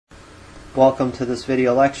Welcome to this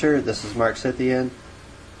video lecture. This is Mark Scythian,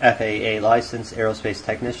 FAA licensed aerospace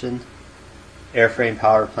technician, airframe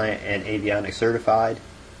power plant and avionics certified.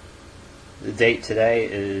 The date today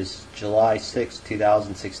is July 6,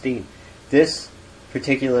 2016. This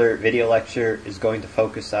particular video lecture is going to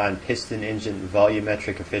focus on piston engine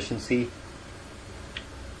volumetric efficiency,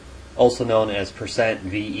 also known as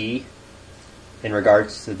 %VE, in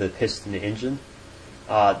regards to the piston engine.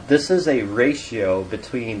 This is a ratio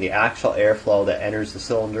between the actual airflow that enters the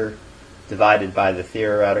cylinder divided by the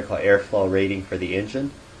theoretical airflow rating for the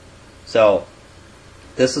engine. So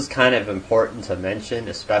this is kind of important to mention,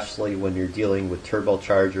 especially when you're dealing with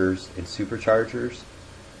turbochargers and superchargers.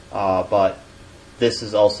 But this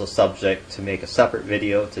is also subject to make a separate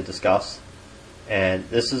video to discuss. And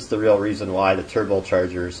this is the real reason why the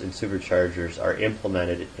turbochargers and superchargers are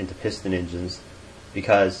implemented into piston engines,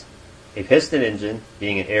 because a piston engine,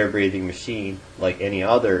 being an air-breathing machine like any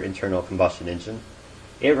other internal combustion engine,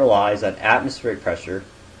 it relies on atmospheric pressure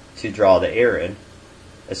to draw the air in,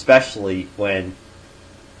 especially when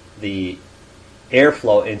the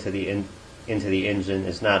airflow into the engine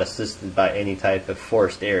is not assisted by any type of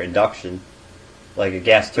forced air induction. Like a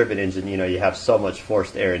gas turbine engine, you have so much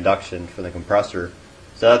forced air induction from the compressor,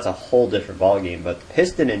 so that's a whole different ballgame. But the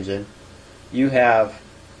piston engine, you have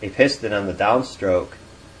a piston on the downstroke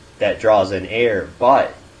that draws in air,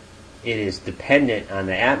 but it is dependent on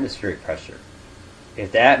the atmospheric pressure.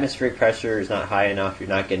 If the atmospheric pressure is not high enough, you're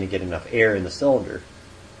not going to get enough air in the cylinder.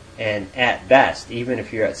 And at best, even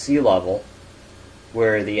if you're at sea level,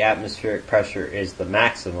 where the atmospheric pressure is the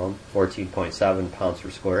maximum, 14.7 pounds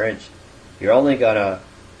per square inch, you're only going to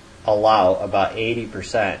allow about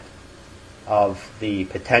 80% of the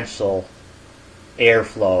potential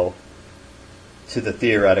airflow to the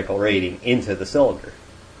theoretical rating into the cylinder.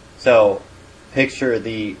 So picture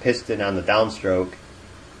the piston on the downstroke,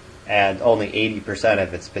 and only 80%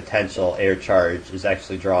 of its potential air charge is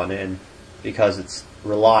actually drawn in because it's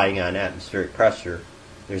relying on atmospheric pressure.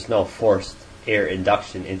 There's no forced air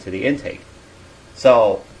induction into the intake.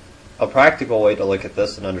 So a practical way to look at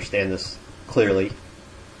this and understand this clearly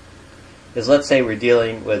is, let's say we're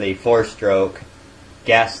dealing with a 4-stroke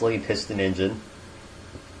gasoline piston engine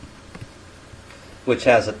which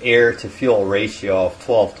has an air to fuel ratio of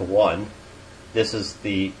 12:1. This is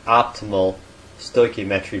the optimal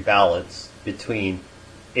stoichiometry balance between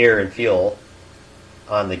air and fuel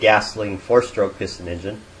on the gasoline 4-stroke piston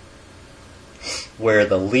engine, where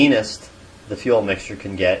the leanest the fuel mixture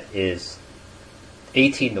can get is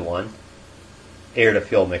 18:1, air to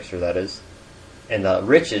fuel mixture that is, and the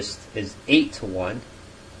richest is 8:1,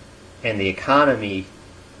 and the economy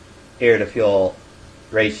air to fuel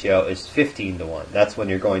ratio is 15:1. That's when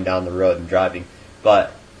you're going down the road and driving.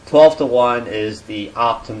 But 12:1 is the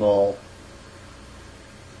optimal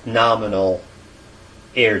nominal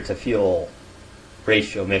air to fuel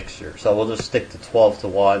ratio mixture. So we'll just stick to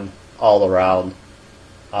 12:1 all around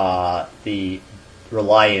the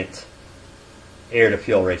reliant air to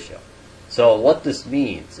fuel ratio. So what this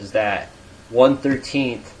means is that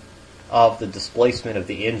 1/13 of the displacement of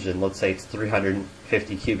the engine, let's say it's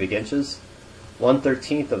 350 cubic inches,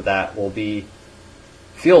 1/13 of that will be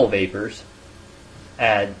fuel vapors,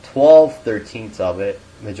 and 12/13 of it,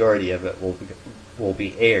 majority of it, will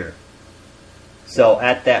be air. So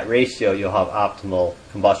at that ratio, you'll have optimal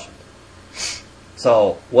combustion.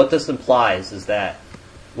 So what this implies is that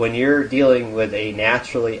when you're dealing with a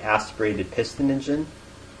naturally aspirated piston engine,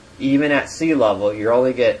 even at sea level, you're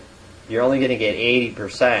only going to get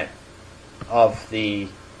 80% of the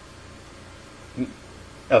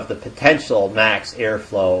potential max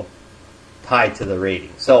airflow tied to the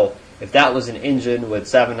rating. So if that was an engine with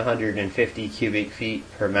 750 cubic feet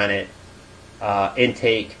per minute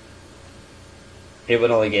intake, it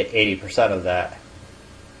would only get 80% of that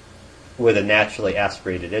with a naturally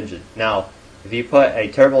aspirated engine. Now, if you put a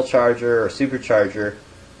turbocharger or supercharger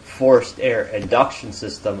forced air induction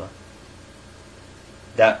system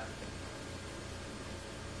that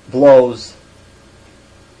blows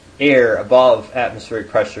air above atmospheric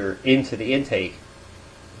pressure into the intake,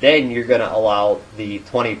 then you're going to allow the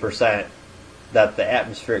 20% that the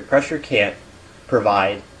atmospheric pressure can't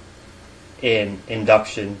provide in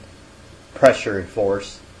induction pressure and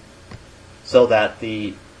force, so that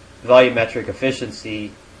the volumetric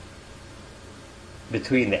efficiency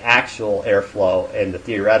between the actual airflow and the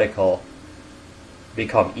theoretical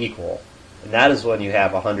become equal. And that is when you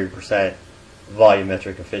have 100%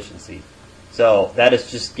 volumetric efficiency. So that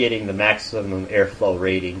is just getting the maximum airflow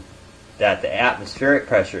rating that the atmospheric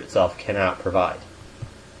pressure itself cannot provide.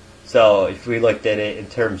 So if we looked at it in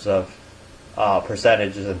terms of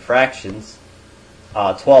percentages and fractions,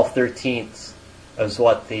 12/13 is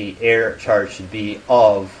what the air charge should be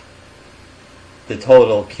of the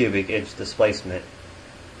total cubic inch displacement,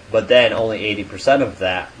 but then only 80% of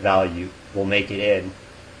that value will make it in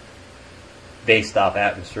based off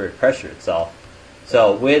atmospheric pressure itself.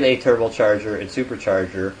 So with a turbocharger and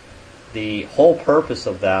supercharger, the whole purpose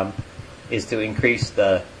of them is to increase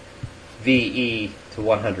the VE to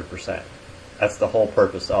 100%. That's the whole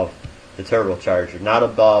purpose of the turbocharger, not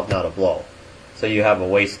above, not below. So you have a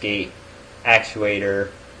wastegate, actuator,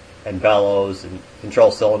 and bellows and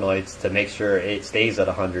control solenoids to make sure it stays at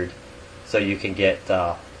 100, so you can get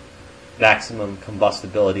maximum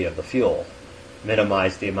combustibility of the fuel,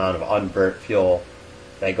 minimize the amount of unburnt fuel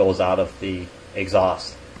that goes out of the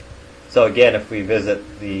exhaust. So again, if we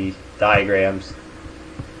visit the diagrams,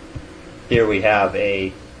 here we have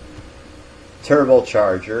a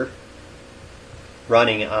turbocharger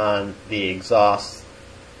running on the exhaust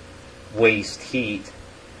waste heat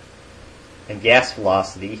and gas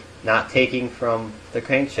velocity, not taking from the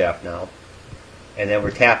crankshaft now, and then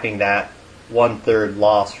we're tapping that 1/3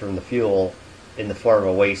 loss from the fuel in the form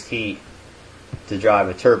of waste heat to drive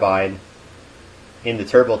a turbine in the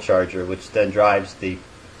turbocharger, which then drives the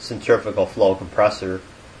centrifugal flow compressor,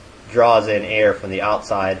 draws in air from the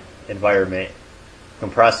outside environment,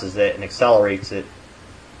 compresses it and accelerates it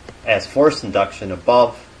as forced induction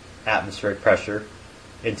above atmospheric pressure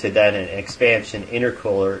into then an expansion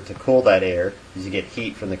intercooler to cool that air as you get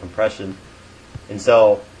heat from the compression. And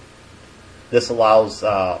so this allows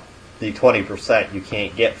the 20% you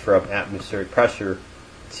can't get from atmospheric pressure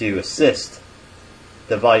to assist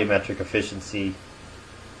the volumetric efficiency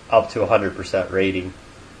up to 100% rating,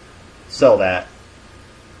 so that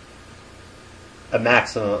a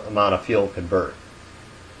maximum amount of fuel can burn.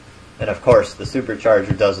 And of course the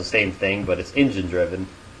supercharger does the same thing, but it's engine driven.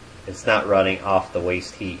 It's not running off the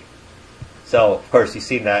waste heat. So of course you've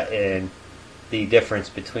seen that in the difference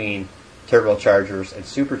between turbochargers and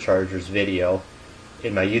superchargers video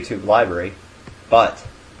in my YouTube library, but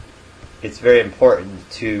it's very important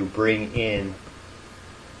to bring in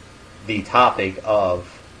the topic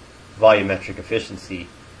of volumetric efficiency,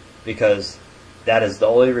 because that is the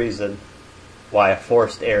only reason why a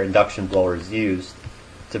forced air induction blower is used,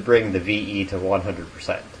 to bring the VE to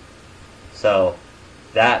 100%. So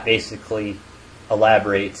that basically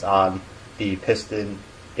elaborates on the piston,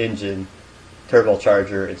 engine,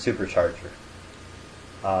 turbocharger, and supercharger.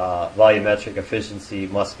 Volumetric efficiency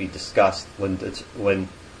must be discussed when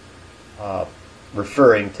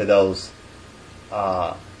referring to those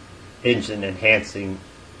engine enhancing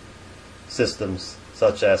systems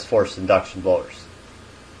such as forced induction blowers,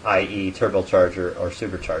 i.e. turbocharger or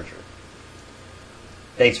supercharger.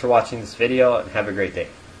 Thanks for watching this video and have a great day.